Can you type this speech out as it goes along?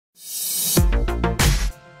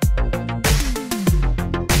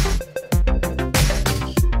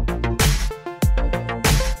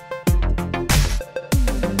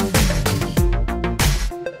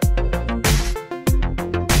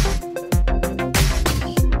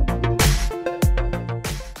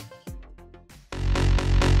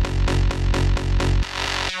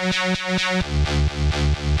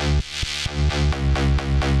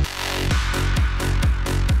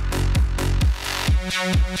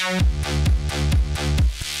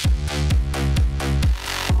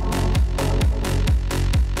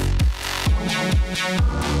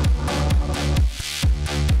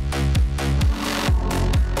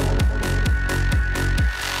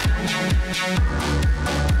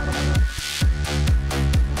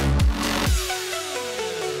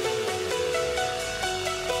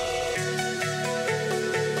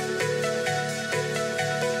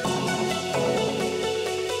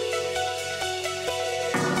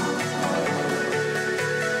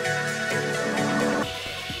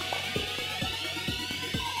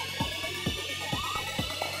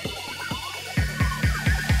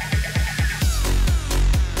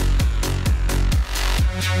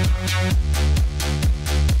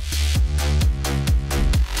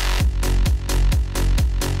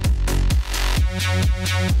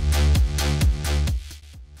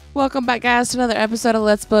Welcome back, guys, to another episode of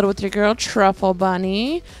Let's Build with your girl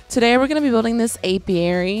TruffleBunny. Today we're going to be building this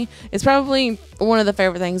apiary. It's probably one of the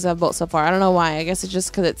favorite things I've built so far. I don't know why. I guess it's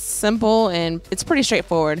just because it's simple and it's pretty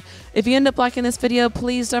straightforward. If you end up liking this video,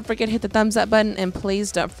 please don't forget to hit the thumbs up button and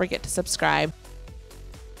please don't forget to subscribe.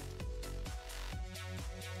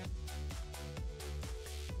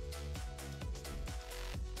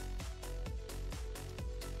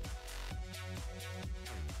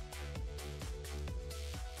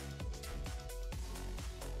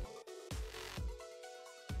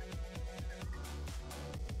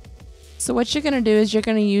 So what you're going to do is you're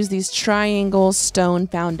going to use these triangle stone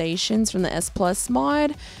foundations from the S Plus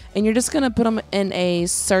mod, and you're just going to put them in a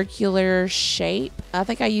circular shape. I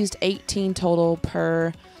think I used 18 total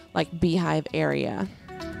per like beehive area.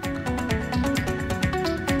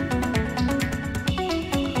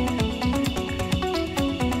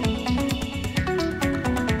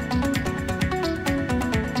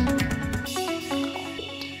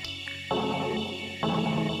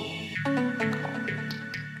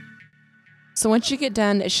 So once you get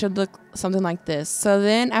done, it should look something like this. So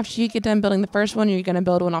then after you get done building the first one, you're going to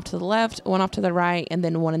build one off to the left, one off to the right, and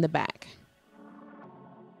then one in the back.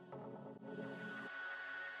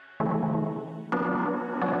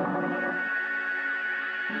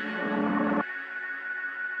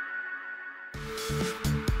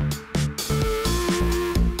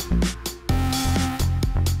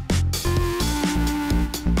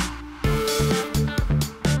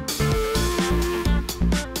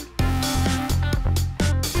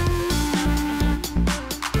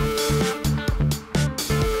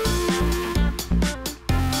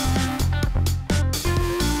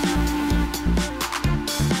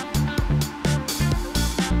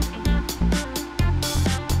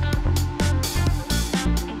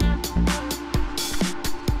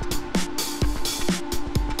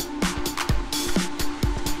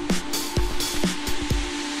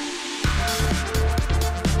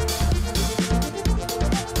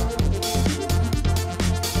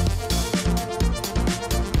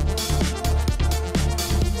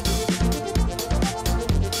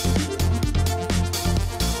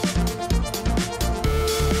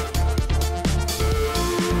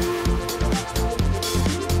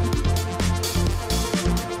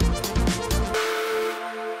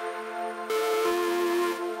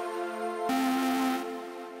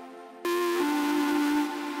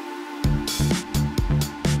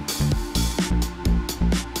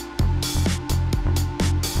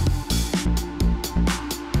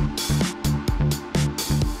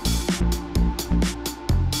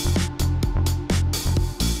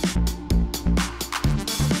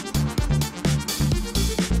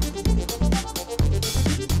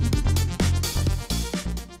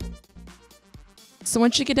 So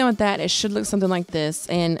once you get done with that, it should look something like this.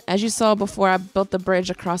 And as you saw before, I built the bridge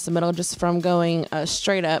across the middle just from going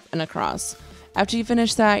straight up and across. After you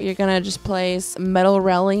finish that, you're going to just place metal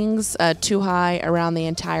railings 2 high around the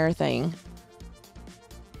entire thing.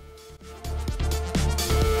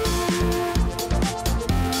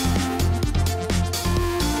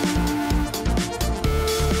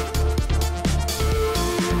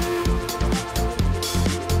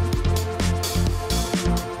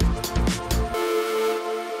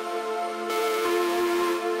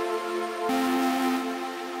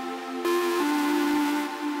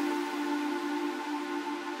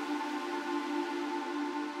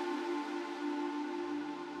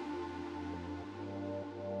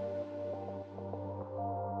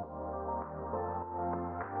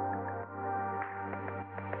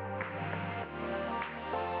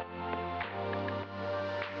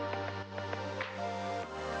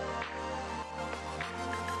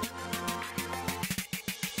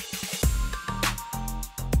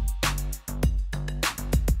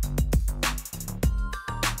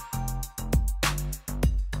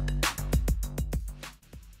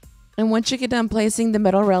 And once you get done placing the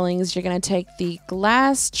metal railings, you're going to take the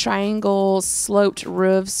glass triangle sloped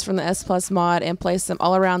roofs from the S Plus mod and place them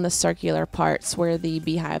all around the circular parts where the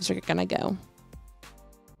beehives are going to go.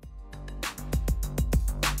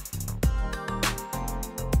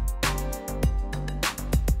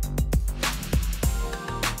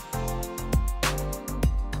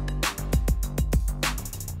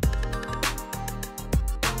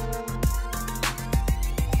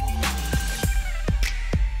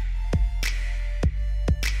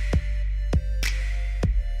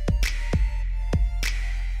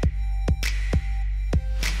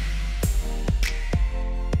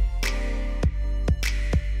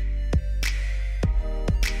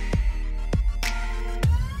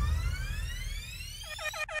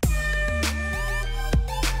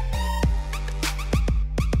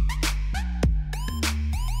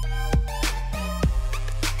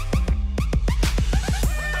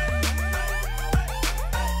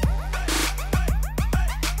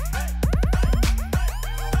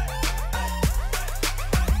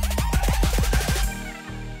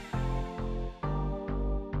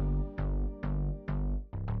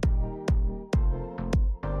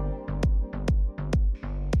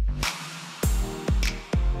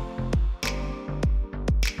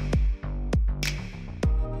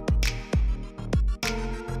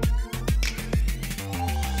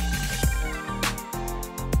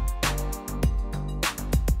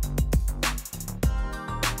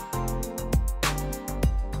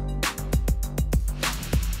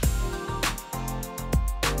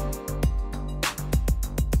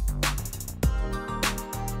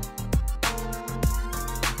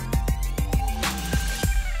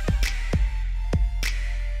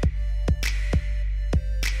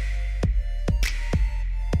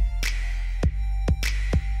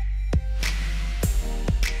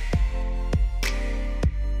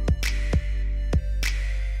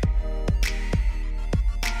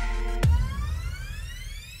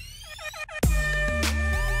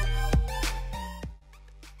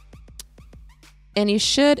 And you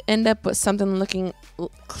should end up with something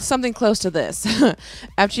close to this.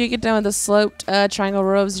 After you get done with the sloped triangle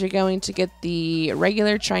roofs, you're going to get the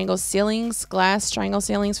regular triangle ceilings, glass triangle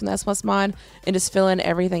ceilings from the S Plus mod, and just fill in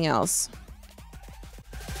everything else.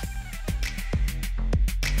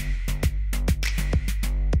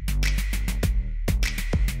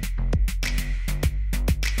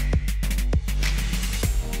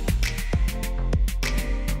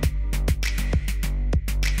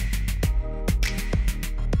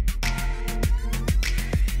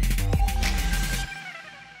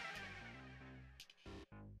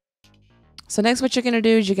 So next what you're going to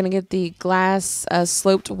do is you're going to get the glass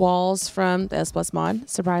sloped walls from the S Plus mod.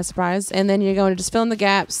 Surprise, surprise. And then you're going to just fill in the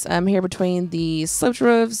gaps here between the sloped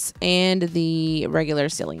roofs and the regular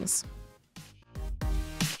ceilings.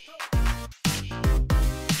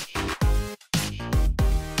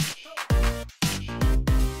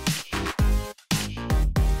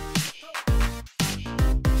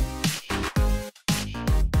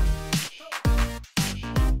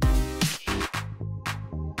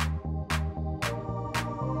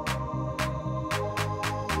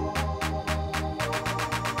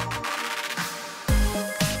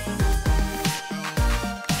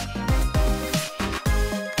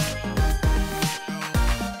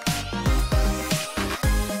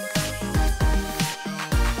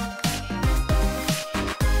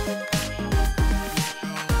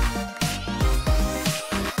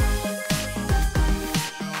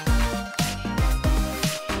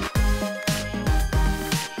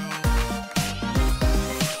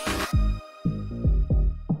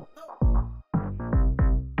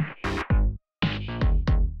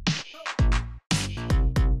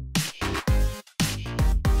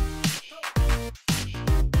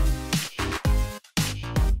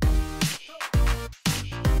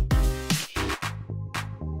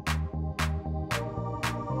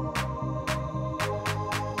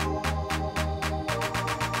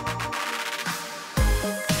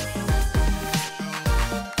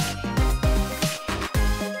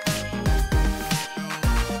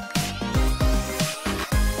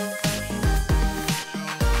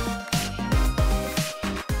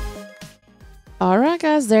 Alright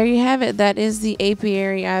guys, there you have it. That is the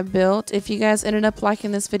apiary I built. If you guys ended up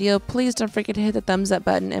liking this video, please don't forget to hit the thumbs up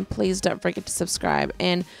button and please don't forget to subscribe.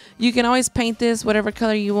 And you can always paint this whatever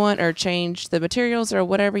color you want or change the materials or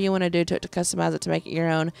whatever you want to do to it to customize it to make it your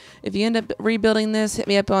own. If you end up rebuilding this, hit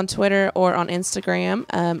me up on Twitter or on Instagram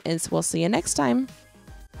and we'll see you next time.